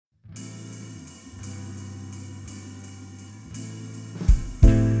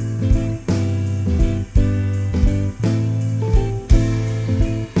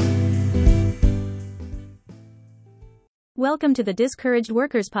Welcome to the Discouraged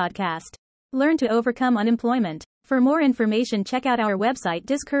Workers Podcast. Learn to overcome unemployment. For more information, check out our website,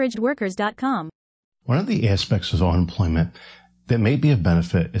 discouragedworkers.com. One of the aspects of unemployment that may be of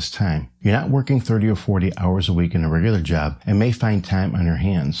benefit is time. You're not working 30 or 40 hours a week in a regular job and may find time on your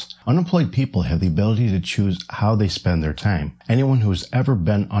hands. Unemployed people have the ability to choose how they spend their time. Anyone who has ever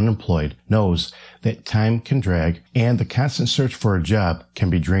been unemployed knows that time can drag and the constant search for a job can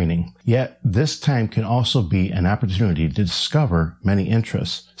be draining. Yet, this time can also be an opportunity to discover many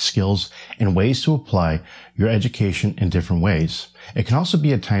interests, skills, and ways to apply your education in different ways. It can also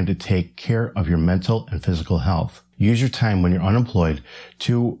be a time to take care of your mental and physical health. Use your time when you're unemployed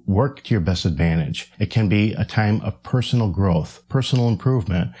to work to your best advantage. It can be a time of personal growth, personal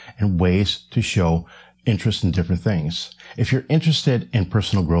improvement, and ways to show interest in different things. If you're interested in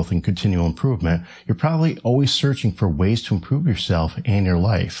personal growth and continual improvement, you're probably always searching for ways to improve yourself and your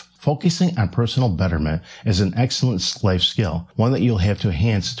life. Focusing on personal betterment is an excellent life skill, one that you'll have to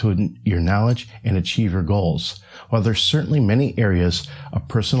enhance to your knowledge and achieve your goals. While there's certainly many areas of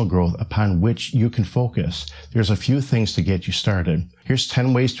personal growth upon which you can focus, there's a few things to get you started. Here's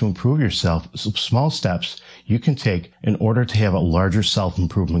 10 ways to improve yourself, small steps you can take in order to have a larger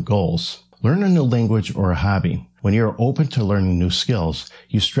self-improvement goals. Learn a new language or a hobby. When you're open to learning new skills,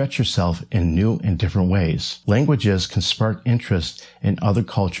 you stretch yourself in new and different ways. Languages can spark interest in other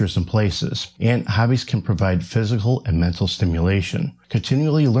cultures and places, and hobbies can provide physical and mental stimulation.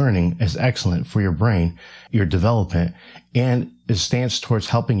 Continually learning is excellent for your brain, your development, and it stands towards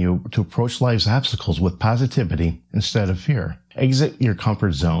helping you to approach life's obstacles with positivity instead of fear. Exit your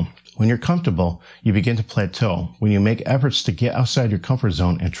comfort zone. When you're comfortable, you begin to plateau. When you make efforts to get outside your comfort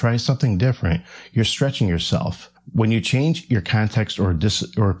zone and try something different, you're stretching yourself. When you change your context or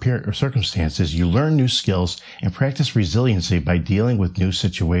circumstances, you learn new skills and practice resiliency by dealing with new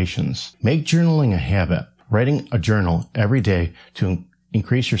situations. Make journaling a habit. Writing a journal every day to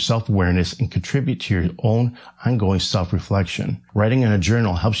increase your self-awareness and contribute to your own ongoing self-reflection. Writing in a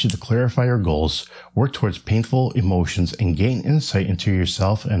journal helps you to clarify your goals, work towards painful emotions, and gain insight into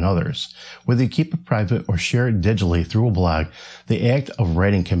yourself and others. Whether you keep it private or share it digitally through a blog, the act of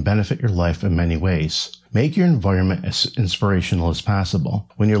writing can benefit your life in many ways. Make your environment as inspirational as possible.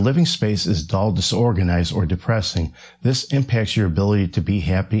 When your living space is dull, disorganized, or depressing, this impacts your ability to be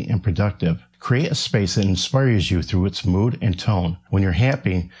happy and productive. Create a space that inspires you through its mood and tone. When you're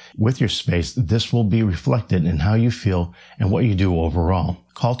happy with your space, this will be reflected in how you feel and what you do overall.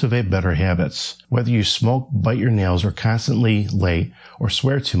 Cultivate better habits. Whether you smoke, bite your nails, or constantly late, or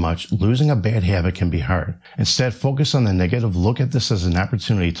swear too much, losing a bad habit can be hard. Instead, focus on the negative. Look at this as an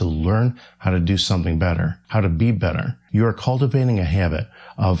opportunity to learn how to do something better, how to be better. You are cultivating a habit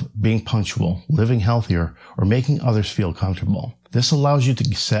of being punctual, living healthier, or making others feel comfortable. This allows you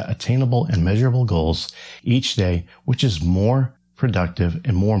to set attainable and measurable goals each day, which is more productive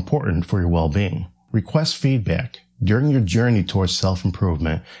and more important for your well-being. Request feedback. During your journey towards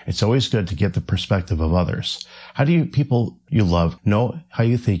self-improvement, it's always good to get the perspective of others. How do people you love know how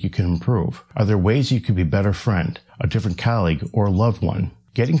you think you can improve? Are there ways you could be a better friend, a different colleague, or a loved one?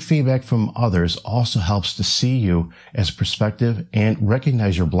 Getting feedback from others also helps to see you as perspective and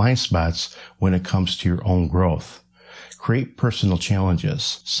recognize your blind spots when it comes to your own growth. Create personal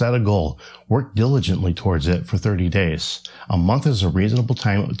challenges. Set a goal. Work diligently towards it for 30 days. A month is a reasonable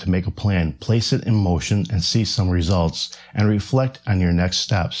time to make a plan, place it in motion, and see some results, and reflect on your next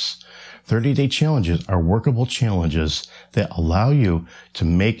steps. 30-day challenges are workable challenges that allow you to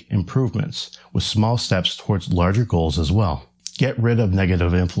make improvements with small steps towards larger goals as well. Get rid of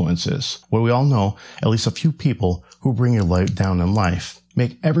negative influences. Well, we all know at least a few people who bring your life down in life.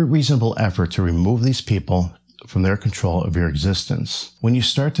 Make every reasonable effort to remove these people from their control of your existence. When you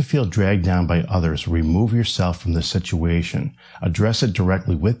start to feel dragged down by others, remove yourself from the situation, address it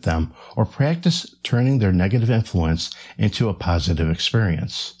directly with them, or practice turning their negative influence into a positive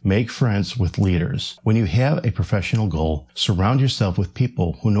experience. Make friends with leaders. When you have a professional goal, surround yourself with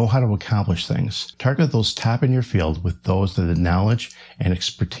people who know how to accomplish things. Target those top in your field with those that have knowledge and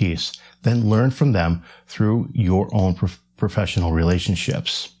expertise. Then learn from them through your own professional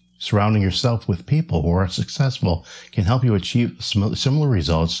relationships. Surrounding yourself with people who are successful can help you achieve similar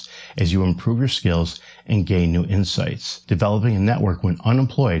results as you improve your skills and gain new insights. Developing a network when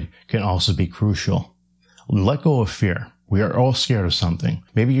unemployed can also be crucial. Let go of fear. We are all scared of something.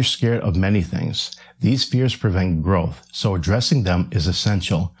 Maybe you're scared of many things. These fears prevent growth, so addressing them is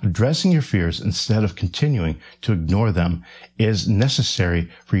essential. Addressing your fears instead of continuing to ignore them is necessary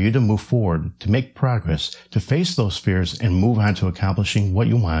for you to move forward, to make progress, to face those fears and move on to accomplishing what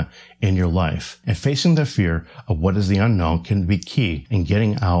you want in your life. And facing the fear of what is the unknown can be key in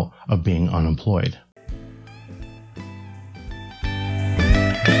getting out of being unemployed.